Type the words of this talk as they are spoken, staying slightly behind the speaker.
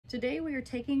Today we are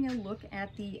taking a look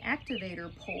at the Activator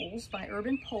poles by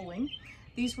Urban Poling.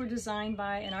 These were designed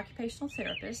by an occupational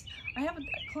therapist. I have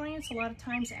clients a lot of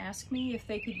times ask me if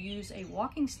they could use a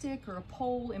walking stick or a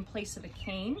pole in place of a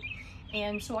cane.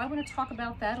 And so I want to talk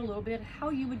about that a little bit, how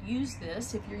you would use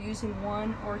this if you're using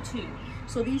one or two.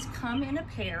 So these come in a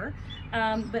pair,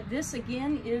 but this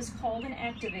again is called an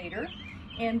Activator.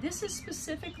 And this is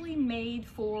specifically made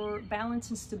for balance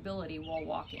and stability while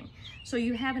walking. So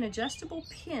you have an adjustable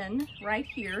pin right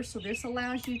here. So this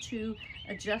allows you to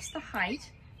adjust the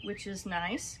height, which is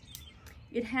nice.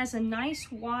 It has a nice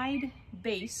wide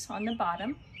base on the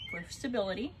bottom for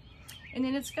stability. And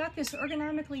then it's got this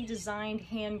ergonomically designed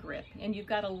hand grip, and you've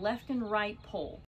got a left and right pole.